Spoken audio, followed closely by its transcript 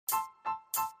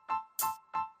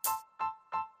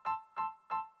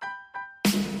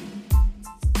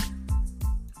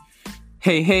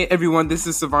Hey everyone, this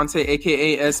is Savante,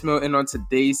 aka Esmo, and on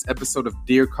today's episode of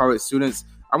Dear College Students,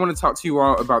 I want to talk to you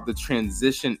all about the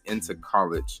transition into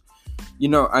college.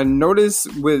 I notice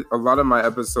with a lot of my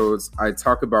episodes, I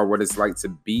talk about what it's like to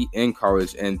be in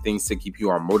college and things to keep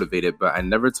you all motivated, but I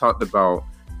never talked about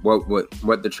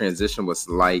what the transition was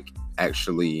like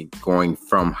actually going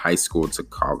from high school to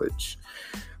college.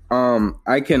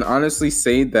 I can honestly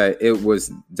say that it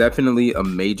was definitely a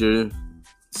major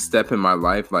step in my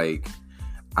life.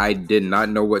 I did not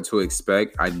know what to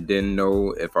expect. I didn't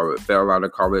know if I would fail out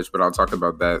of college, but I'll talk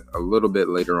about that a little bit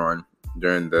later on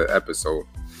during the episode.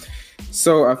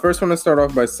 So I first want to start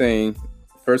off by saying,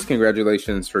 first,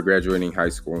 congratulations for graduating high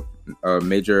school. A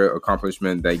major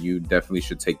accomplishment that you definitely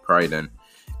should take pride in.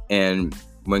 And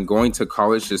when going to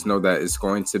college, just know that it's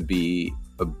going to be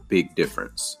a big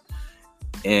difference.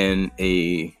 I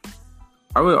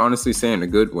would honestly say in a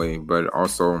good way, but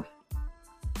also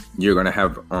you're going to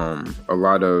have a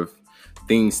lot of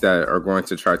things that are going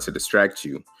to try to distract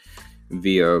you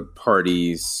via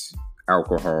parties,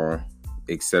 alcohol,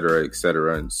 etc.,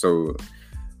 etc. And so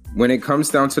when it comes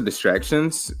down to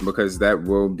distractions, because that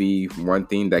will be one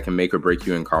thing that can make or break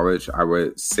you in college, I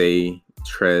would say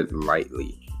tread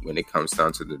lightly when it comes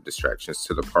down to the distractions,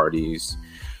 to the parties,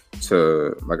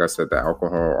 to, like I said, the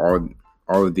alcohol,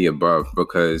 all of the above,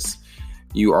 because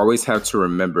you always have to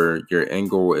remember your end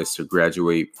goal is to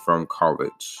graduate from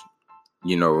college.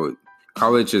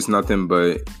 College is nothing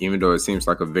but, even though it seems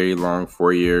like a very long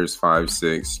 4 years, 5,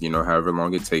 6, however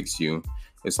long it takes you,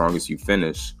 as long as you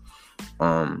finish.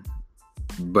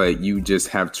 But you just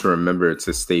have to remember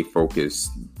to stay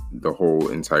focused the whole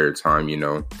entire time,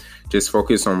 Just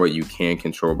focus on what you can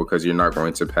control, because you're not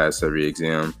going to pass every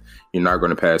exam. You're not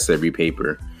going to pass every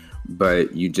paper.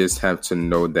 But you just have to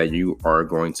know that you are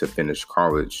going to finish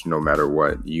college no matter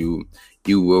what. You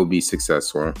will be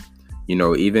successful.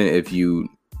 Even if you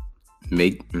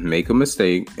make a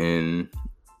mistake and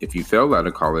if you fail out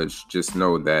of college, just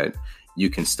know that you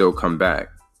can still come back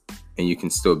and you can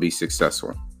still be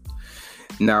successful.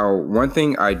 Now, one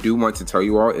thing I do want to tell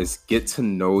you all is get to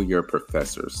know your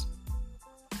professors.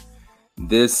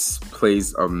 This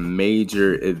plays a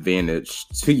major advantage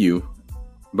to you,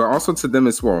 but also to them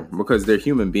as well, because they're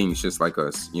human beings just like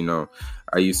us.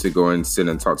 I used to go and sit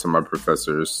and talk to my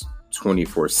professors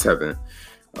 24/7,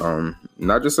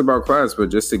 not just about class, but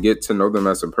just to get to know them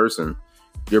as a person.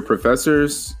 Your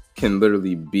professors can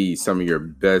literally be some of your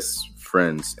best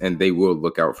friends, and they will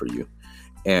look out for you.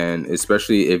 And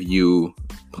especially if you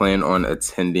plan on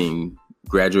attending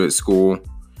graduate school,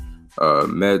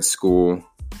 med school,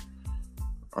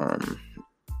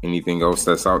 anything else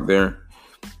that's out there,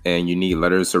 and you need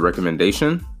letters of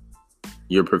recommendation,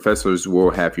 your professors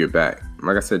will have your back.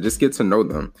 Like I said, just get to know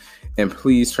them, and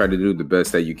please try to do the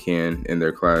best that you can in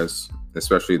their class,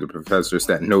 especially the professors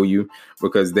that know you,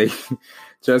 because they,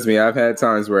 trust me, I've had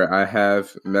times where I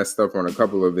have messed up on a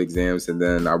couple of exams, and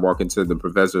then I walk into the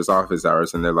professor's office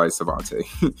hours and they're like, Savante,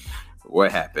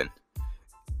 what happened?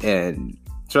 And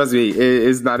trust me,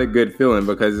 it's not a good feeling,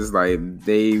 because it's like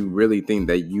they really think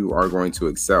that you are going to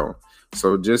excel.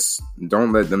 So just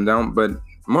don't let them down, but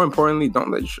more importantly,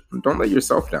 don't let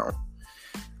yourself down.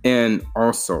 And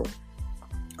also,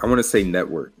 I want to say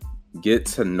network. Get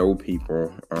to know people,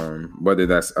 whether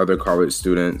that's other college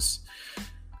students.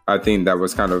 I think that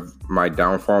was kind of my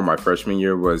downfall my freshman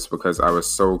year, was because I was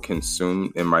so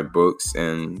consumed in my books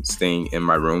and staying in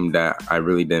my room that I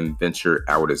really didn't venture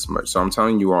out as much. So I'm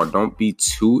telling you all, don't be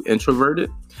too introverted,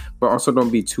 but also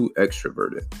don't be too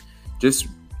extroverted. Just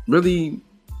really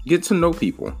get to know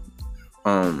people.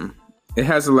 It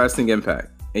has a lasting impact,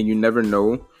 and you never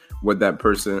know what that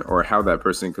person or how that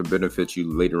person could benefit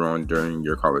you later on during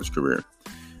your college career.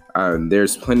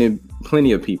 There's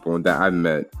plenty of people that I've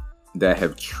met that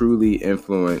have truly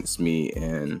influenced me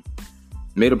and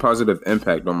made a positive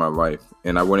impact on my life,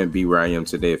 and I wouldn't be where I am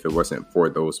today if it wasn't for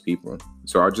those people.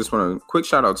 So I just want a quick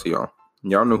shout out to y'all.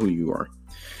 Y'all know who you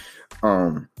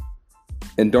are.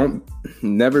 And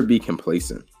never be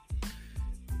complacent.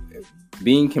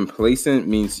 Being complacent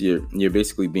means you're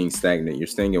basically being stagnant. You're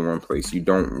staying in one place. You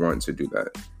don't want to do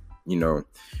that.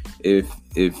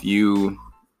 If you,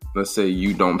 let's say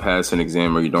you don't pass an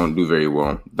exam or you don't do very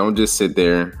well, don't just sit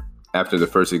there after the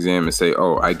first exam and say,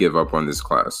 oh, I give up on this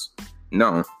class.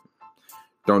 No,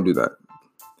 don't do that.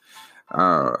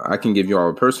 I can give you all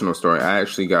a personal story. I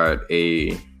actually got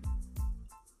it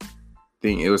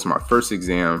was my first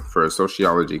exam for a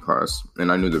sociology class,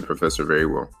 and I knew the professor very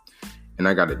well. And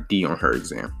I got a D on her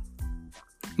exam.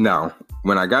 Now,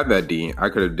 when I got that D, I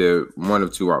could have did one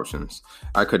of two options.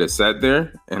 I could have sat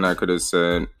there and I could have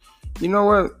said, you know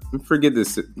what, forget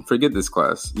this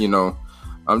class.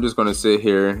 I'm just going to sit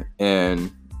here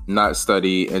and not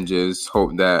study and just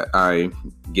hope that I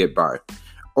get by.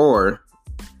 Or,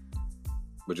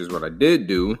 which is what I did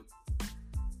do,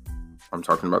 I'm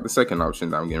talking about the second option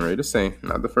that I'm getting ready to say,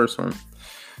 not the first one.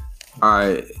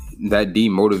 That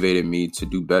demotivated me to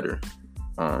do better.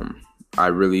 I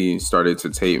really started to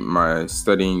take my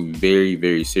studying very,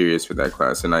 very serious for that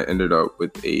class. And I ended up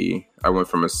with I went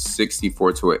from a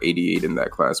 64 to an 88 in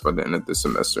that class by the end of the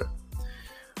semester.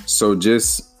 So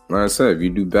just, like I said, if you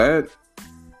do bad,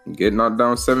 get knocked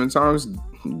down 7 times,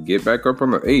 get back up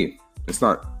on the 8. It's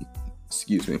not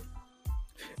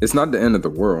the end of the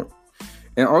world.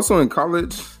 And also in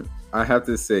college, I have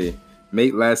to say,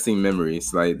 make lasting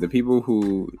memories. Like the people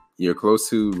who you're close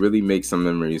to, really make some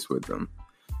memories with them.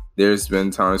 There's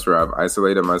been times where I've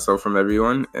isolated myself from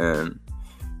everyone and,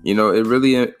 it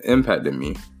really impacted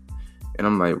me. And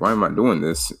I'm like, why am I doing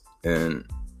this? And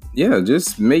yeah,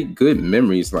 just make good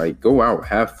memories. Like go out,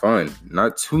 have fun,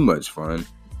 not too much fun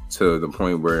to the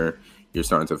point where you're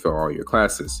starting to fail all your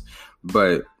classes,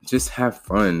 but just have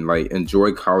fun, like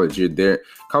enjoy college. You're there.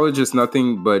 College is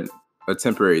nothing but a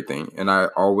temporary thing. And I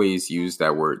always use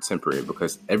that word temporary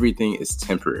because everything is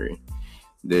temporary.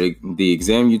 The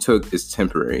exam you took is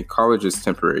temporary. College is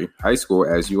temporary. High school,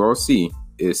 as you all see,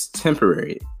 is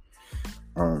temporary.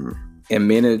 And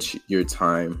manage your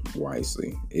time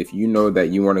wisely. If you know that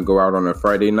you want to go out on a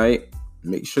Friday night,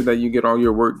 make sure that you get all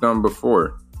your work done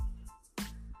before.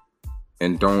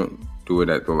 And don't do it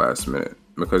at the last minute.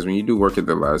 Because when you do work at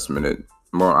the last minute,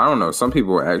 well, I don't know. Some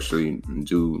people actually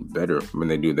do better when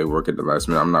they do their work at the last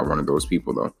minute. I'm not one of those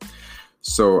people, though.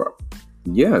 So,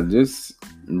 yeah, just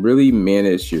really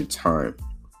manage your time.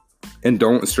 And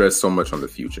don't stress so much on the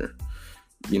future.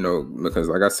 Because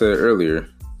like I said earlier,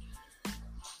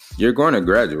 you're going to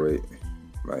graduate.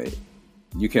 Like,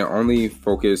 you can only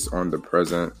focus on the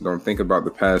present. Don't think about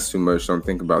the past too much. Don't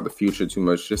think about the future too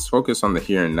much. Just focus on the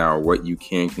here and now, what you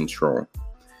can control.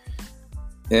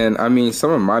 And I mean,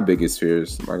 some of my biggest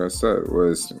fears, like I said,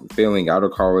 was failing out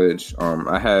of college.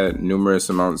 I had numerous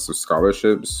amounts of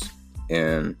scholarships,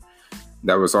 and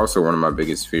that was also one of my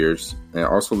biggest fears, and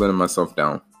also letting myself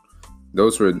down.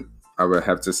 Those were, I would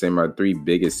have to say, my 3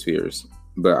 biggest fears,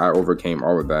 but I overcame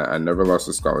all of that. I never lost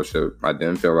a scholarship. I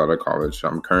didn't fail out of college.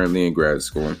 I'm currently in grad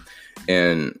school,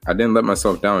 and I didn't let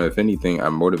myself down. If anything, I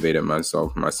motivated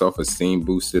myself. My self-esteem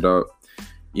boosted up.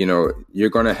 You're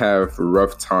going to have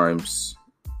rough times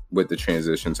with the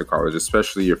transition to college,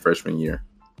 especially your freshman year.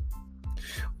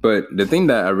 But the thing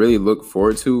that I really look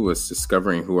forward to was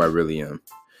discovering who I really am.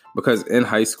 Because in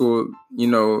high school,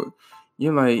 you're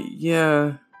like,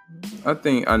 yeah, I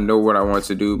think I know what I want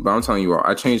to do. But I'm telling you all,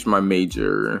 I changed my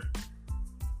major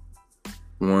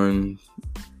I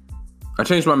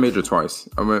changed my major twice.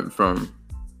 I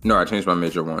changed my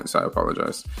major once. I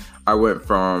apologize. I went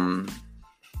from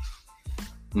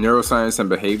neuroscience and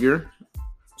behavior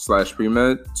 /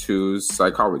 pre-med to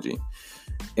psychology.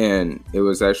 And it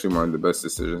was actually one of the best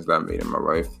decisions that I made in my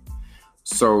life.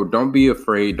 So don't be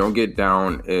afraid. Don't get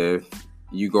down if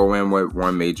you go in with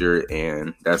one major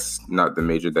and that's not the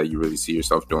major that you really see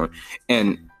yourself doing.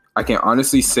 And I can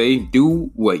honestly say,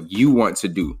 do what you want to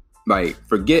do. Like,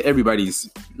 forget everyone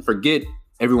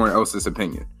else's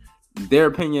opinion. Their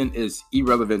opinion is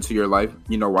irrelevant to your life.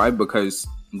 You know why? Because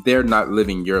they're not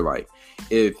living your life.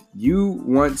 If you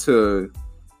want to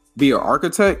be an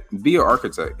architect, be an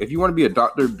architect. If you want to be a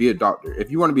doctor, be a doctor.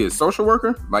 If you want to be a social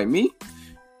worker, like me,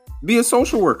 be a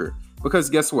social worker. Because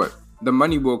guess what? The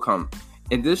money will come.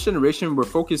 In this generation, we're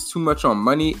focused too much on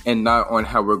money and not on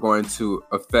how we're going to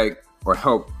affect or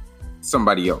help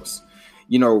somebody else.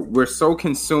 We're so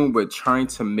consumed with trying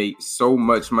to make so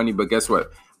much money, but guess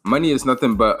what? Money is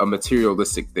nothing but a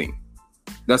materialistic thing.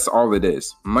 That's all it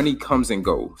is. Money comes and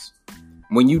goes.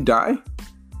 When you die,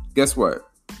 guess what?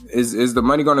 Is the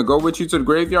money going to go with you to the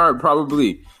graveyard?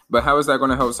 Probably. But how is that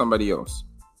going to help somebody else?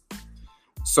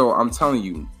 So I'm telling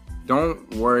you,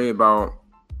 don't worry about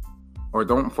or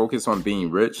don't focus on being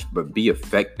rich, but be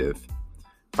effective.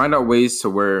 Find out ways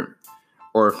or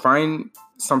find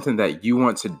something that you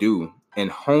want to do and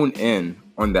hone in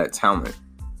on that talent.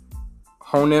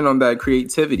 Hone in on that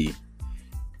creativity.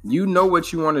 You know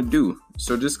what you want to do,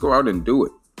 so just go out and do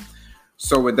it.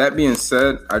 So with that being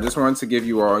said, I just wanted to give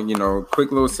you all, a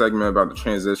quick little segment about the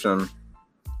transition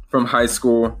from high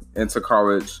school into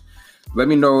college. Let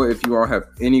me know if you all have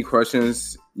any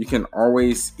questions. You can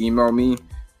always email me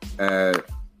at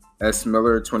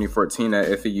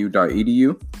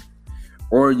smiller2014@fau.edu,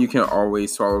 or you can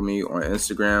always follow me on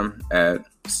Instagram at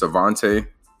Sevonte,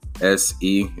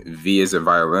 SEV as a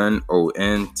violin,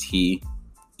 ONTEE.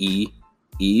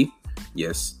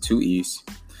 Yes, 2 E's.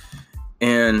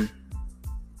 And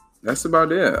that's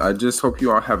about it. I just hope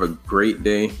you all have a great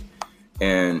day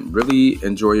and really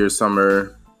enjoy your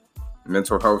summer.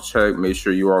 Mental health check. Make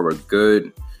sure you all are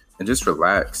good and just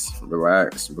relax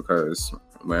because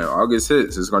when August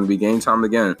hits, it's going to be game time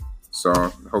again. So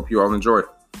hope you all enjoy.